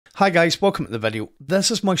Hi guys, welcome to the video.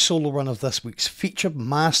 This is my solo run of this week's featured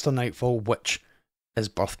Master Nightfall, which is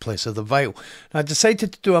Birthplace of the Vile. Now, I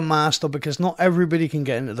decided to do a Master because not everybody can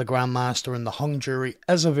get into the Grandmaster, and the Hung Jury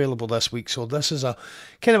is available this week, so this is a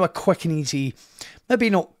kind of a quick and easy,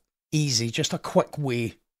 maybe not easy, just a quick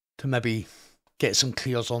way to maybe get some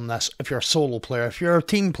clears on this if you're a solo player. If you're a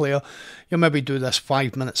team player, you'll maybe do this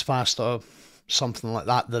 5 minutes faster, something like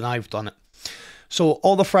that, than I've done it. So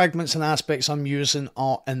all the fragments and aspects I'm using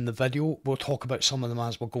are in the video. We'll talk about some of them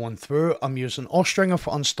as we're going through. I'm using Ostringer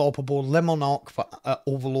for Unstoppable, Limonarch for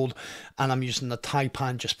Overload, and I'm using the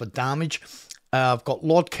Taipan just for damage. I've got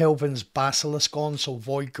Lord Kelvin's Basilisk on, so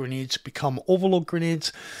Void Grenades become Overload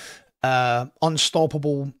Grenades.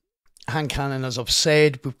 Unstoppable Hand Cannon, as I've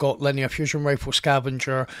said. We've got Linear Fusion Rifle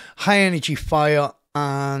Scavenger, High Energy Fire,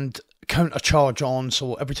 and Counter Charge on,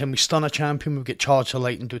 so every time we stun a champion we get Charge to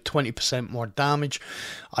Light and do 20% more damage.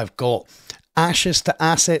 I've got Ashes to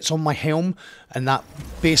Assets on my helm, and that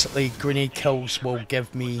basically grenade kills will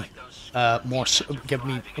give me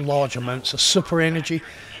large amounts of super energy.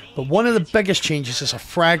 But one of the biggest changes is a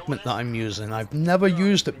fragment that I'm using. I've never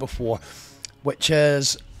used it before, which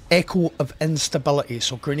is Echo of Instability.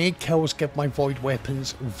 So grenade kills give my void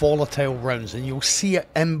weapons volatile rounds, and you'll see it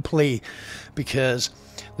in play because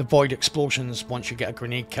the void explosions once you get a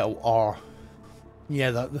grenade kill are,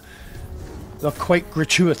 yeah, they're quite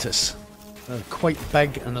gratuitous. They're quite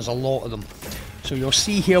big, and there's a lot of them. So you'll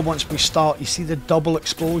see here once we start, you see the double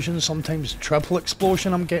explosion, sometimes triple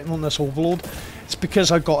explosion I'm getting on this overload. It's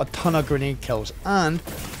because I got a ton of grenade kills, and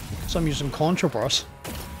so I'm using Contraburst.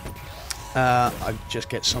 I just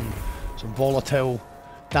get some volatile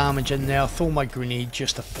damage in there, throw my grenade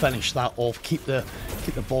just to finish that off, keep the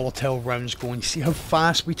volatile rounds going. You see how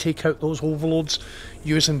fast we take out those overloads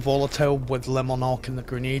using volatile with Limonarch and the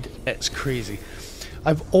grenade? It's crazy.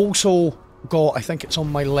 I've also got, I think it's on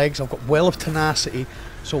my legs, I've got Well of Tenacity,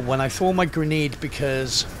 so when I throw my grenade,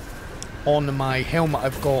 because on my helmet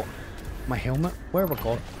I've got my helmet, where have I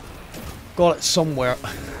got it? Got it somewhere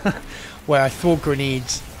where I throw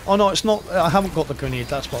grenades. Oh no, it's not, I haven't got the grenade,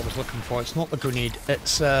 that's what I was looking for. It's not the grenade,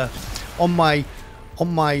 it's on my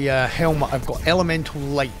helmet I've got Elemental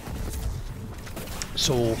Light.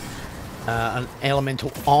 So, an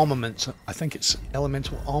Elemental Armaments, I think it's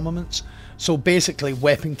Elemental Armaments. So basically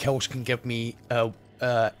weapon kills can give me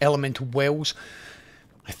Elemental Wells.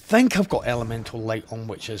 I think I've got Elemental Light on,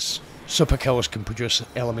 which is super kills can produce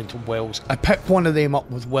Elemental Wells. I pick one of them up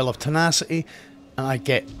with Well of Tenacity, and I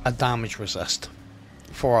get a damage resist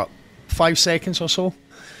for 5 seconds or so.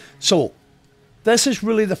 So this is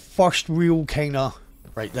really the first real kind of,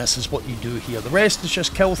 right, this is what you do here. The rest is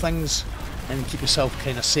just kill things and keep yourself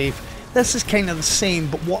kind of safe. This is kind of the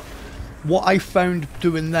same, but what I found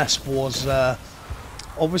doing this was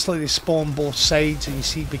obviously they spawn both sides, and you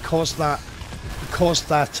see because that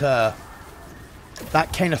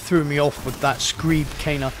kind of threw me off with that Screed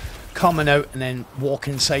kind of coming out and then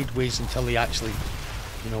walking sideways until he actually,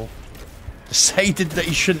 you know, decided that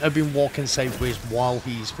he shouldn't have been walking sideways while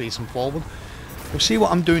he's facing forward. You'll see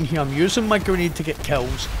what I'm doing here. I'm using my grenade to get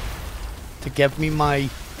kills, to give me my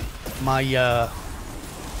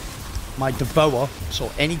Devour.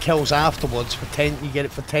 So any kills afterwards for 10, you get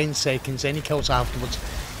it for 10 seconds. Any kills afterwards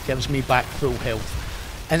gives me back full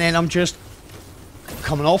health. And then I'm just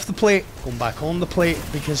coming off the plate, going back on the plate,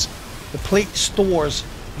 because the plate stores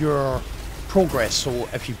your progress. So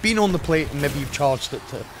if you've been on the plate and maybe you've charged it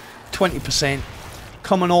to 20%,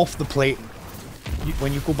 coming off the plate,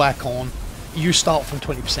 when you go back on, you start from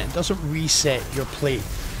 20%. It doesn't reset your plate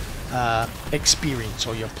experience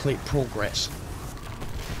or your plate progress.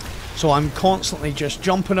 So I'm constantly just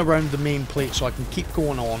jumping around the main plate so I can keep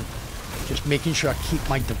going on, just making sure I keep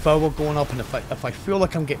my Devour going up, and if I feel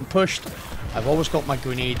like I'm getting pushed, I've always got my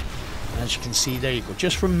grenade, and as you can see, there you go,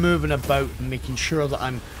 just from moving about and making sure that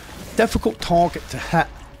I'm difficult target to hit,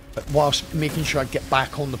 but whilst making sure I get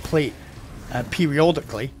back on the plate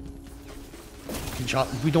periodically.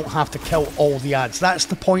 We don't have to kill all the ads. That's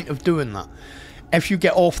the point of doing that. If you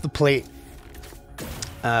get off the plate,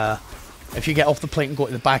 and go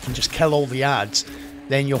to the back and just kill all the ads,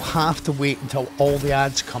 then you'll have to wait until all the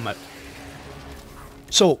ads come out.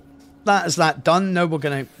 So that is that done. Now we're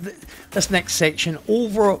gonna, this next section,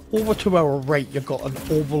 over to our right, you've got an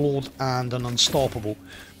Overload and an Unstoppable.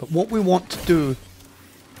 But what we want to do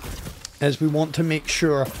is we want to make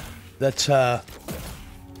sure that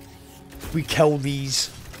we kill these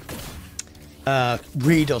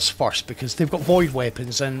raiders first, because they've got void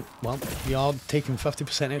weapons, and well, we are taking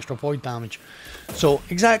 50% extra void damage. So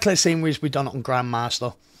exactly the same way as we've done it on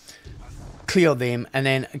Grandmaster. Clear them, and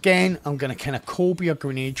then again I'm going to kind of Kobe a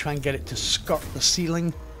grenade, try and get it to skirt the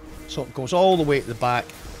ceiling So it goes all the way to the back.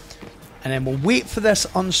 And then we'll wait for this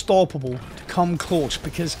unstoppable to come close,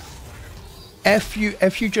 because if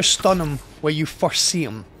you just stun him where you first see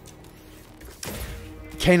him,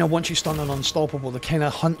 kind of once you stun an unstoppable, they kind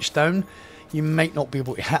of hunch down. You might not be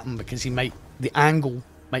able to hit him because the angle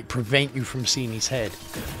might prevent you from seeing his head.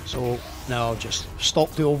 So now I'll just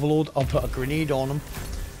stop the overload. I'll put a grenade on him.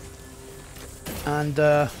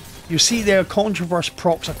 And you see there, Controverse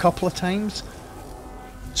procs a couple of times.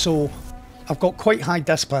 So I've got quite high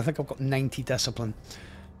discipline. I think I've got 90 discipline.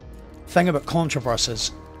 Thing about Controverse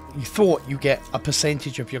is you throw it, you get a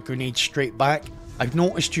percentage of your grenade straight back. I've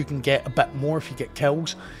noticed you can get a bit more if you get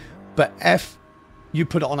kills, but if you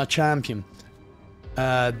put it on a champion,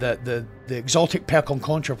 the exotic perk on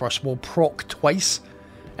Controverse will proc twice,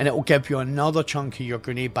 and it will give you another chunk of your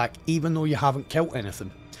grenade back even though you haven't killed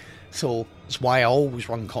anything. So that's why I always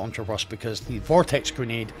run Controverse, because the Vortex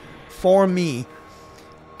grenade, for me,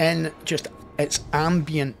 in just its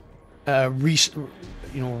ambient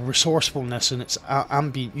resourcefulness and its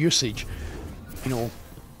ambient usage,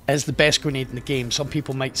 is the best grenade in the game. Some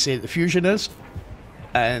people might say the fusion is,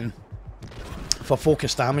 and for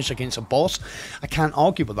focus damage against a boss, I can't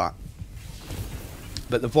argue with that.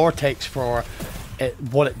 But the Vortex, for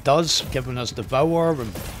what it does, giving us Devour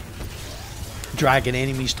and dragging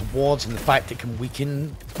enemies towards, and the fact it can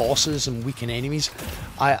weaken bosses and weaken enemies,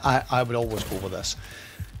 I would always go with this.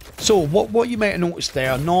 So what you might have noticed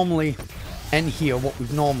there, normally in here what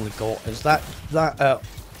we've normally got is that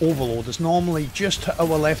overload is normally just to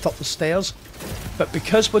our left up the stairs, but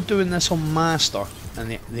because we're doing this on Master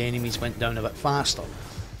and the enemies went down a bit faster,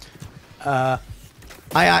 I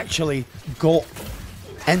actually got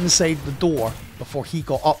inside the door before he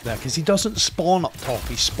got up there, because he doesn't spawn up top,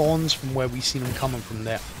 he spawns from where we seen him coming from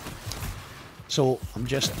there. So I'm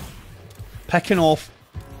just picking off.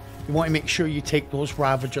 You want to make sure you take those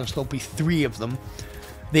Ravagers. There'll be 3 of them.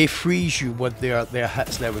 They freeze you with their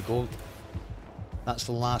hits. There we go. That's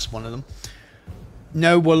the last one of them.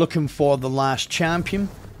 Now we're looking for the last champion.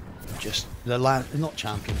 Just the last, not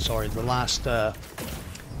champion, sorry, the last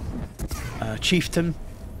chieftain.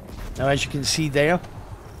 Now as you can see there,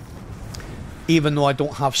 even though I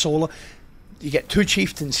don't have solar, you get 2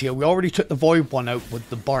 chieftains here. We already took the void one out with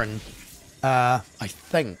the burn, I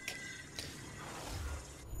think.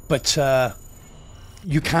 But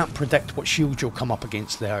you can't predict what shield you'll come up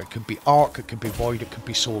against there. It could be arc, it could be void, it could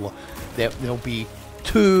be solar. There'll be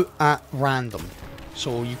 2 at random.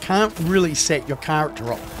 So you can't really set your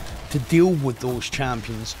character up to deal with those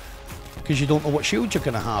champions, because you don't know what shield you're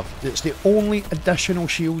going to have. It's the only additional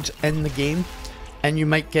shields in the game, and you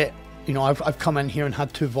might get, I've come in here and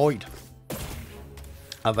had 2 void.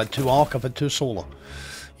 I've had 2 arc, I've had 2 solar.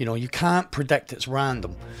 You can't predict, it's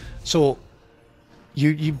random. So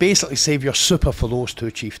you basically save your super for those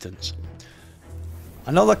 2 chieftains.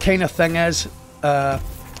 Another kind of thing is,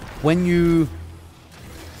 when you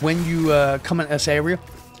come into this area,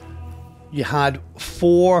 you had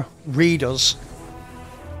 4 raiders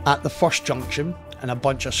at the first junction and a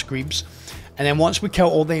bunch of screebs, and then once we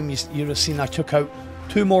killed all them, you'd have seen I took out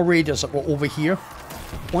 2 more raiders that were over here.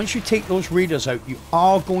 Once you take those raiders out, you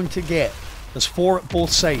are going to get, there's 4 at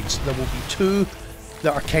both sides, there will be 2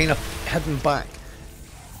 that are kind of hidden back.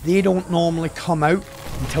 They don't normally come out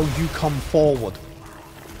until you come forward,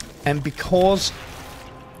 and because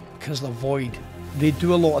the void, they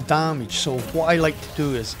do a lot of damage. So what I like to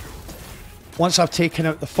do is, once I've taken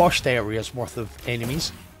out the first area's worth of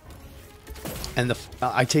enemies, and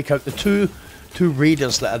I take out the two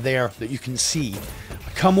raiders that are there that you can see, I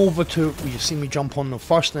come over to, you see me jump on the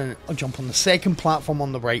first, and I'll jump on the second platform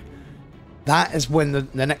on the right. That is when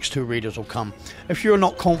the next 2 raiders will come. If you're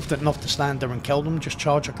not confident enough to stand there and kill them, just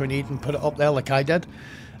charge a grenade and put it up there like I did.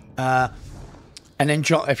 And then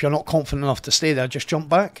if you're not confident enough to stay there, just jump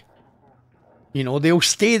back. They'll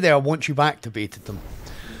stay there once you've activated them.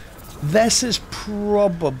 This is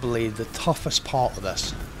probably the toughest part of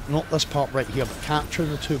this. Not this part right here, but capturing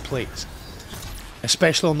the 2 plates.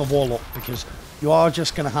 Especially on the Warlock, because you are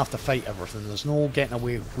just going to have to fight everything. There's no getting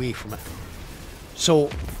away from it. So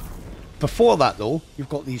before that though, you've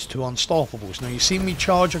got these 2 unstoppables. Now you see me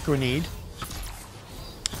charge a grenade,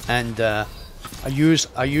 and I use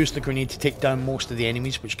the grenade to take down most of the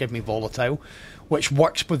enemies, which give me volatile, which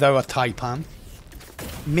works without a taipan.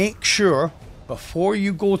 Make sure before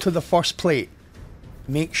you go to the first plate,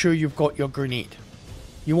 make sure you've got your grenade.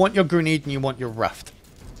 You want your grenade and you want your rift.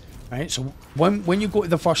 Right? So when you go to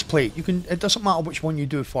the first plate, it doesn't matter which one you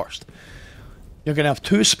do first. You're going to have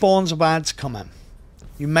 2 spawns of ads come in.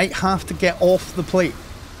 You might have to get off the plate.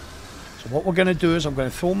 So what we're going to do is I'm going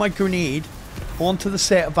to throw my grenade onto the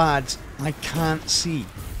set of ads I can't see.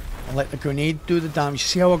 and let the grenade do the damage.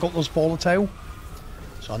 See how I got those volatile?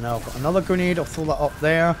 So now I've got another grenade, I'll throw that up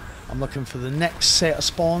there. I'm looking for the next set of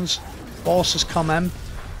spawns. Boss has come in.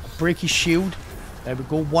 I'll break his shield. There we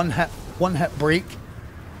go, one hit break.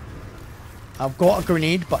 I've got a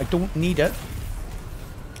grenade, but I don't need it.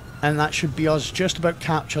 And that should be us just about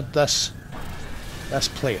captured this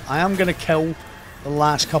plate. I am going to kill the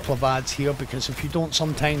last couple of ads here, because if you don't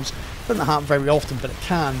sometimes, it doesn't happen very often, but it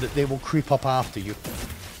can, that they will creep up after you.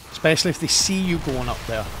 Especially if they see you going up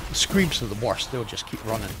there. The screams are the worst, they'll just keep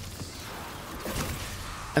running.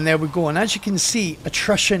 And there we go, and as you can see,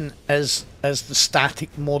 attrition is the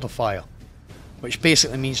static modifier. Which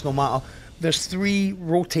basically means no matter, there's 3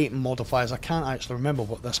 rotating modifiers. I can't actually remember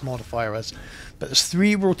what this modifier is, but there's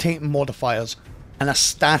 3 rotating modifiers and a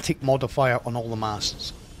static modifier on all the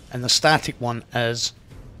masters. And the static one is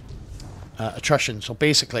attrition. So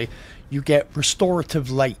basically, you get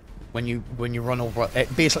restorative light when you run over it.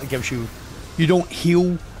 It basically gives you, you don't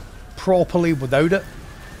heal properly without it,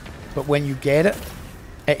 but when you get it,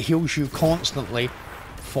 it heals you constantly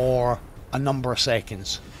for a number of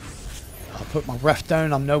seconds. I'll put my rift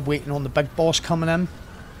down. I'm now waiting on the big boss coming in.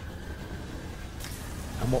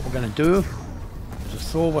 And what we're going to do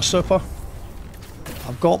is throw a super.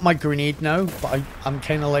 I've got my grenade now, but I'm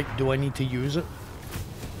kind of like, do I need to use it?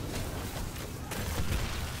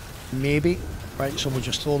 Maybe. Right, so we'll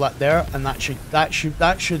just throw that there, and that should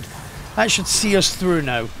see us through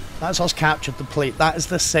now. That's us captured the plate. That is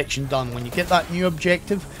this section done. When you get that new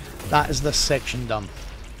objective, that is this section done.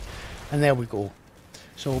 And there we go.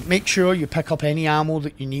 So make sure you pick up any ammo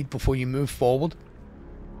that you need before you move forward.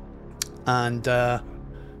 And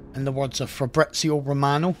in the words of Fabrizio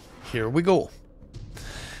Romano, here we go.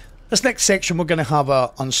 This next section we're going to have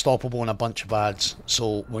a unstoppable and a bunch of ads.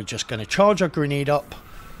 So we're just going to charge our grenade up,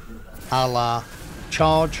 a la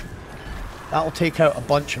charge. That'll take out a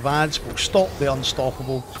bunch of ads. We'll stop the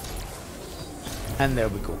unstoppable. And there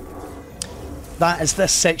we go. That is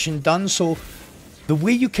this section done. So the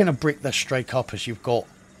way you kind of break this strike up is you've got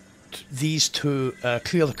these two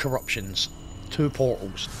clear the corruptions, 2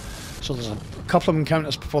 portals. So there's a couple of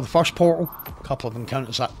encounters before the first portal, a couple of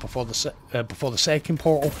encounters before the second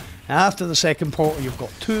portal, and after the second portal you've got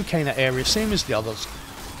 2 kind of areas, same as the others,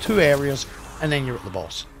 2 areas, and then you're at the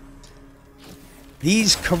boss.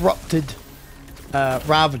 These corrupted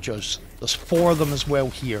Ravagers, there's 4 of them as well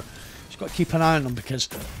here. You've got to keep an eye on them, because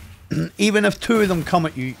even if 2 of them come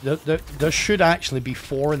at you, there should actually be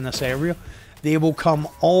 4 in this area. They will come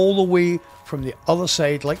all the way from the other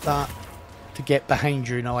side like that to get behind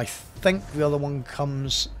you. Now I think the other one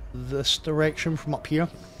comes this direction from up here.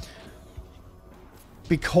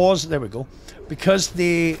 Because, there we go, because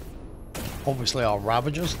they obviously are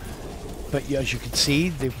Ravagers, but yeah, as you can see,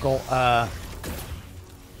 they've got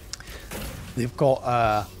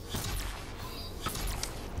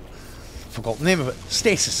forgot the name of it,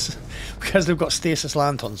 stasis, because they've got stasis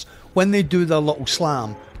lanterns. When they do their little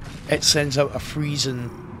slam, it sends out a freezing,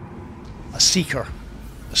 a seeker,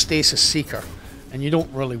 a stasis seeker, and you don't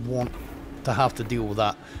really want to have to deal with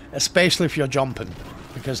that, especially if you're jumping,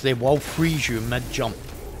 because they will freeze you mid-jump.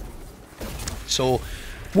 So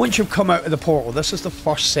once you've come out of the portal, this is the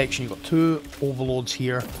first section. You've got 2 overlords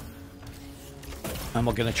here, and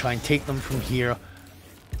we're going to try and take them from here.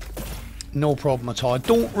 No problem at all. I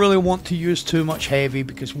don't really want to use too much heavy,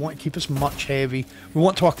 because we want to keep as much heavy. We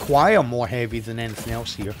want to acquire more heavy than anything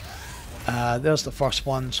else here. There's the first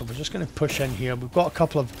one, so we're just going to push in here. We've got a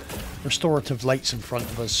couple of restorative lights in front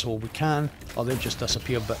of us, so we can, oh, they've just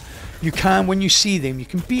disappeared, but you can, when you see them, you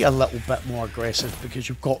can be a little bit more aggressive, because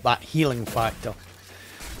you've got that healing factor.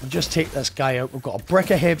 We'll just take this guy out. We've got a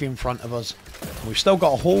brick of heavy in front of us. We've still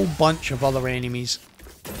got a whole bunch of other enemies.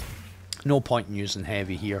 No point in using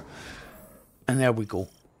heavy here. And there we go.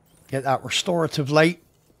 Get that restorative light.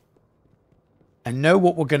 And now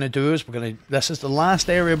what we're going to do is this is the last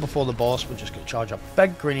area before the boss. We're just going to charge a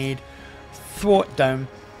big grenade, throw it down,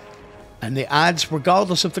 and the ads,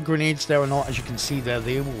 regardless if the grenade's there or not, as you can see there,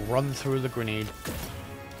 they will run through the grenade.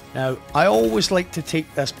 Now, I always like to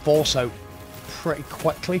take this boss out pretty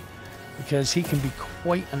quickly, because he can be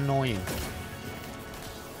quite annoying.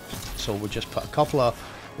 So we'll just put a couple of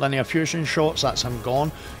linear fusion shots. That's him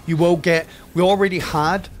gone. You will get, we already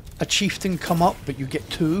had a chieftain come up, but you get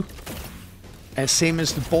 2. Same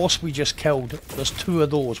as the boss we just killed, there's 2 of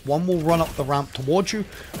those. One will run up the ramp towards you,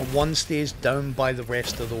 and one stays down by the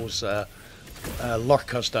rest of those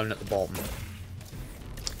lurkers down at the bottom.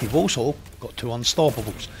 You've also got 2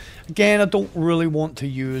 unstoppables. Again, I don't really want to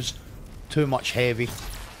use too much heavy.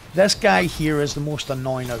 This guy here is the most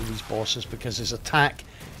annoying out of these bosses, because his attack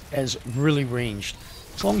is really ranged.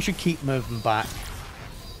 As long as you keep moving back,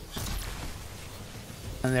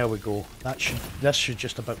 And there we go. This should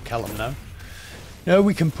just about kill him now. Now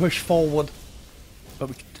we can push forward,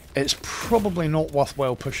 but it's probably not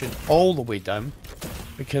worthwhile pushing all the way down,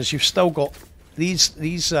 because you've still got these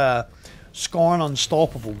Scorn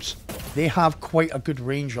Unstoppables. They have quite a good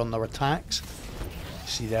range on their attacks.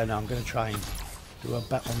 See there, now I'm going to try and do a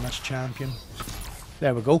bit on this champion.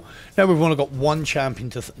 There we go. Now we've only got one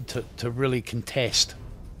champion to really contest.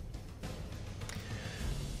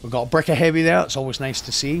 We've got a brick of heavy there. It's always nice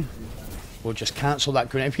to see. We'll just cancel that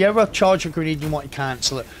grenade. If you ever charge a grenade and you want to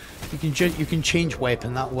cancel it, you can change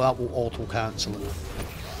weapon. That will auto cancel it.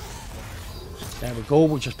 There we go.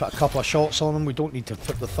 We'll just put a couple of shots on them. We don't need to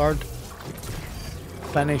put the third.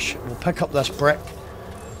 Finish. We'll pick up this brick,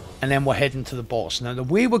 and then we'll head into the boss. Now the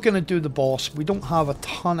way we're going to do the boss, we don't have a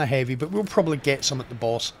ton of heavy, but we'll probably get some at the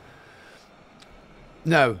boss.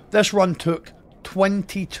 Now this run took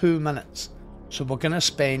 22 minutes. So we're going to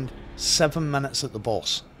spend 7 minutes at the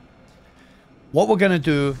boss. What we're going to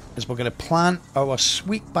do is we're going to plant our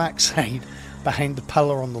sweet backside behind the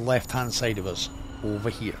pillar on the left hand side of us, over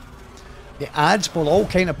here. The ads will all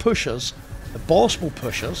kind of push us, the boss will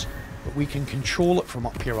push us, but we can control it from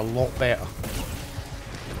up here a lot better.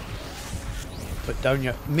 Put down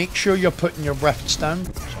your, make sure you're putting your rifts down.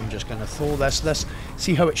 So I'm just going to throw this,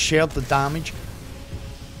 see how it shared the damage.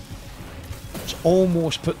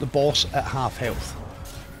 Almost put the boss at half health.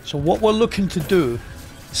 So what we're looking to do,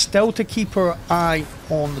 still to keep our eye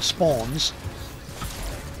on the spawns,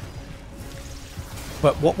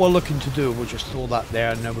 but what we're looking to do, we'll just throw that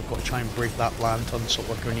there, and now we've got to try and break that lantern so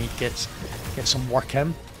our grenade gets some work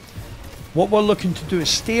in. What we're looking to do is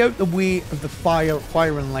stay out the way of the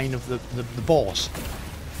firing line of the boss,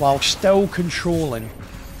 while still controlling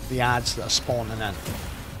the ads that are spawning in.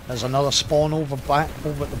 There's another spawn over at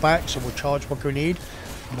the back, so we'll charge our grenade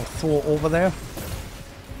and we'll throw it over there.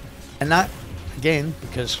 And that, again,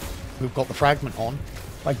 because we've got the fragment on,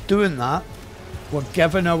 by doing that, we're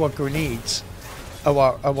giving our grenades,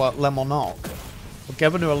 our Le Monarque, we're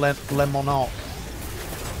giving our Le Monarque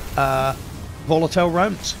volatile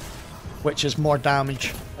rounds, which is more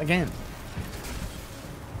damage again.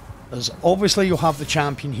 There's obviously, you'll have the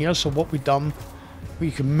champion here, so what we've done,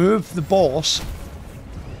 we can move the boss.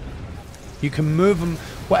 You can move them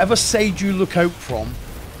whatever side you look out from.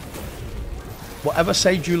 Whatever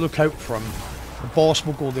side you look out from, the boss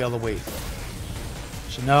will go the other way.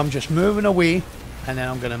 So now I'm just moving away, and then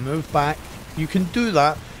I'm going to move back. You can do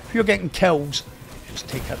that if you're getting kills. Just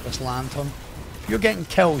take out this lantern. If you're getting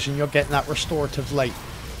kills and you're getting that restorative light,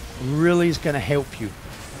 it really is going to help you.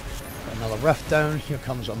 Got another rift down. Here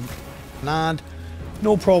comes an ad.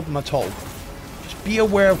 No problem at all. Just be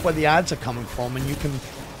aware of where the ads are coming from, and you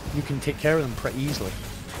can take care of them pretty easily.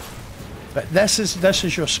 But this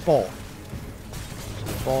is your spot. So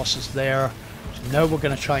the boss is there. So now we're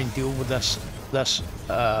going to try and deal with this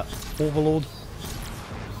overload.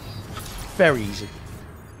 Very easy.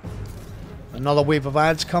 Another wave of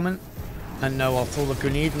ads coming, and now I'll throw the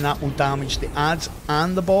grenade, and that will damage the ads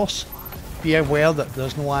and the boss. Be aware that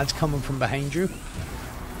there's no ads coming from behind you.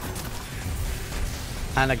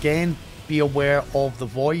 And again, be aware of the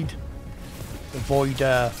void. The void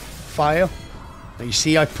fire. Now you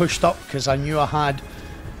see I pushed up because I knew I had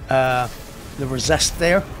the resist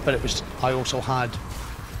there, but I also had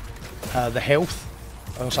the health.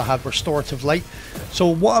 I also had restorative light. So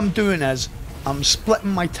what I'm doing is I'm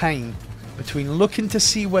splitting my time between looking to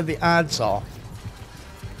see where the ads are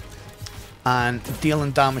and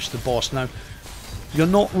dealing damage to the boss. Now you're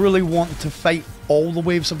not really wanting to fight all the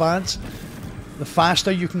waves of ads. The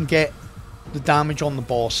faster you can get the damage on the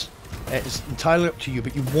boss, it's entirely up to you,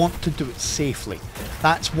 but you want to do it safely.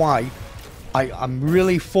 That's why I'm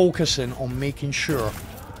really focusing on making sure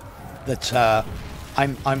that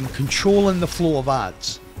I'm controlling the flow of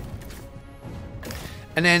ads.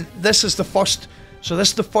 And then this is the first, so this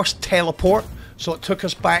is the first teleport. So it took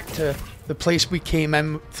us back to the place we came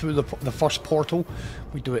in through the first portal.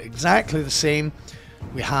 We do it exactly the same.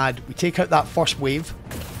 We take out that first wave,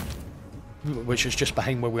 which is just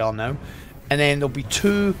behind where we are now, and then there'll be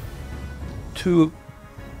two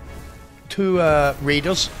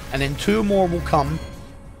raiders, and then two more will come,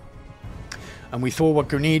 and we throw a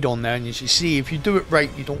grenade on there. And as you see, if you do it right,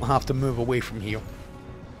 you don't have to move away from here.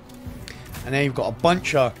 And then you've got a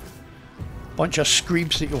bunch of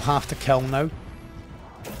screebs that you'll have to kill now.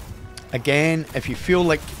 Again, if you feel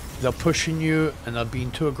like they're pushing you and they're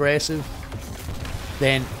being too aggressive,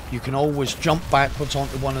 then you can always jump backwards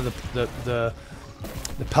onto one of the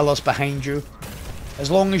pillars behind you. As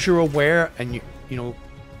long as you're aware, and you know.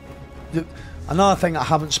 Another thing I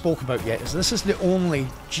haven't spoke about yet is this is the only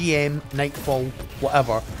GM, Nightfall,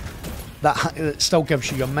 whatever, That still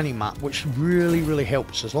gives you your mini-map, which really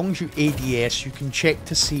helps. As long as you ADS, you can check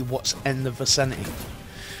to see what's in the vicinity.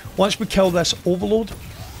 Once we kill this Overload,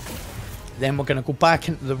 then we're going to go back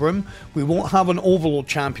into the room. We won't have an Overload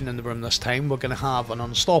champion in the room this time. We're going to have an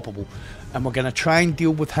Unstoppable. And we're going to try and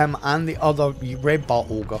deal with him and the other red bar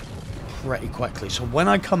ogre pretty quickly. So when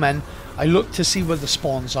I come in, I look to see where the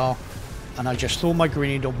spawns are, and I just throw my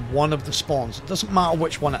grenade on one of the spawns. It doesn't matter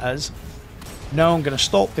which one it is. Now I'm going to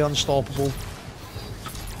stop the Unstoppable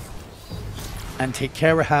and take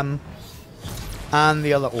care of him and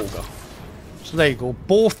the other ogre. So there you go.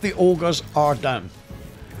 Both the ogres are down.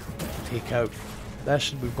 Take out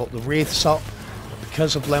this. We've got the wraiths up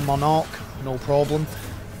because of Le Monarch. No problem.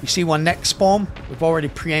 You see one next spawn. We've already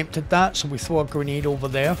preempted that, so we throw a grenade over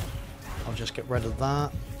there. I'll just get rid of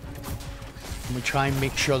that. And we try and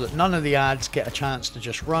make sure that none of the ads get a chance to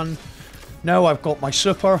just run. Now I've got my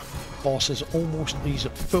super. Boss is almost, he's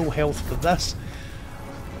at full health for this.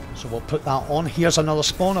 So we'll put that on. Here's another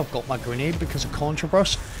spawn. I've got my grenade because of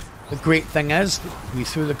Controverse. The great thing is, we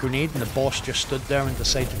threw the grenade and the boss just stood there and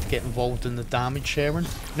decided to get involved in the damage sharing.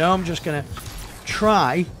 Now I'm just going to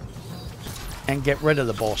try and get rid of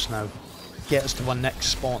the boss now. Get us to our next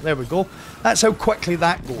spawn. There we go. That's how quickly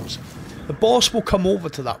that goes. The boss will come over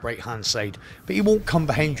to that right hand side, but he won't come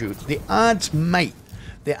behind you. The ads might.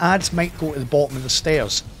 The ads might go to the bottom of the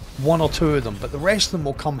stairs. One or two of them, but the rest of them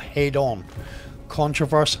will come head on.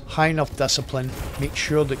 Controverse, high enough discipline, make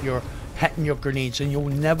sure that you're hitting your grenades, and you'll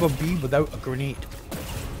never be without a grenade.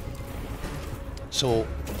 So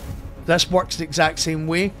this works the exact same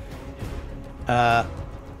way.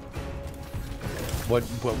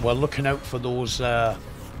 We're looking out for those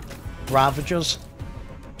Ravagers,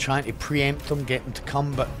 trying to preempt them, get them to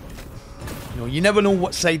come, but you never know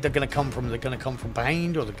what side they're going to come from. They're going to come from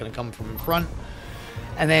behind, or they're going to come from in front.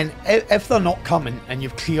 And then if they're not coming and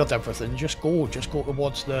you've cleared everything, just go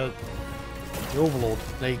towards the Overload.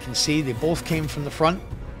 Now you can see they both came from the front,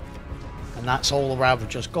 and that's all the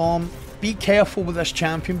Ravagers gone. Be careful with this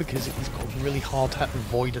champion because he's got a really hard hit and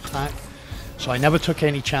void attack. So I never took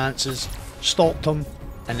any chances, stopped him,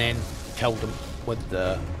 and then killed him with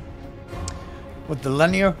the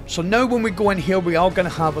linear. So now when we go in here, we are going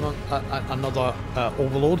to have another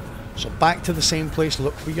Overload. So back to the same place,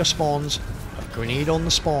 look for your spawns, a grenade on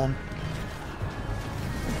the spawn,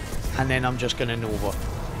 and then I'm just going to Nova.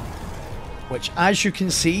 Which, as you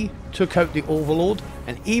can see, took out the Overload,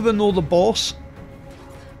 and even though the boss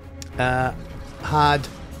had...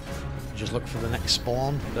 Just look for the next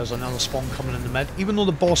spawn. There's another spawn coming in the mid. Even though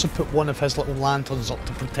the boss had put one of his little lanterns up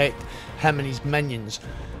to protect him and his minions,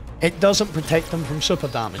 it doesn't protect them from super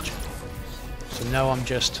damage. So now I'm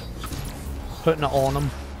just putting it on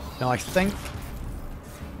him. Now I think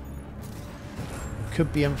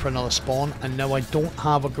could be in for another spawn, and now I don't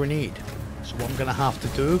have a grenade. So what I'm going to have to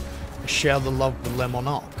do is share the love with Le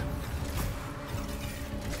Monarch.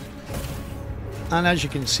 And as you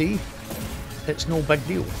can see, it's no big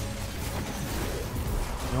deal.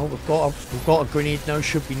 We've got a grenade now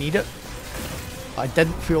should we need it. I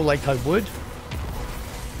didn't feel like I would.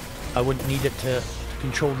 I wouldn't need it to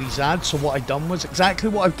control these ads, so what I done was exactly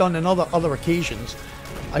what I've done in other occasions.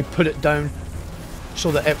 I put it down so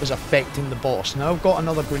that it was affecting the boss. Now I've got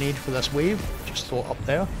another grenade for this wave, just throw it up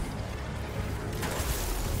there.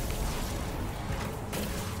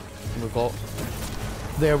 And we've got,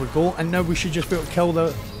 there we go, and now we should just be able to kill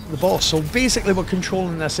the boss. So basically we're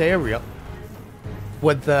controlling this area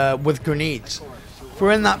with grenades. If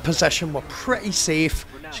we're in that position, we're pretty safe.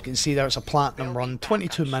 As you can see there, it's a platinum run,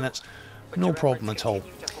 22 minutes, no problem at all.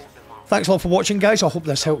 Thanks a lot for watching, guys. I hope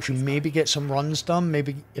this helps you maybe get some runs done.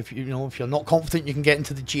 Maybe if you're not confident you can get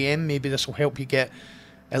into the GM, maybe this will help you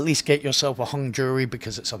at least get yourself a hung jury,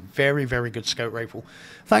 because it's a very, very good scout rifle.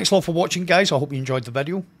 Thanks a lot for watching, guys. I hope you enjoyed the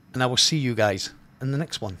video, and I will see you guys in the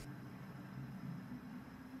next one.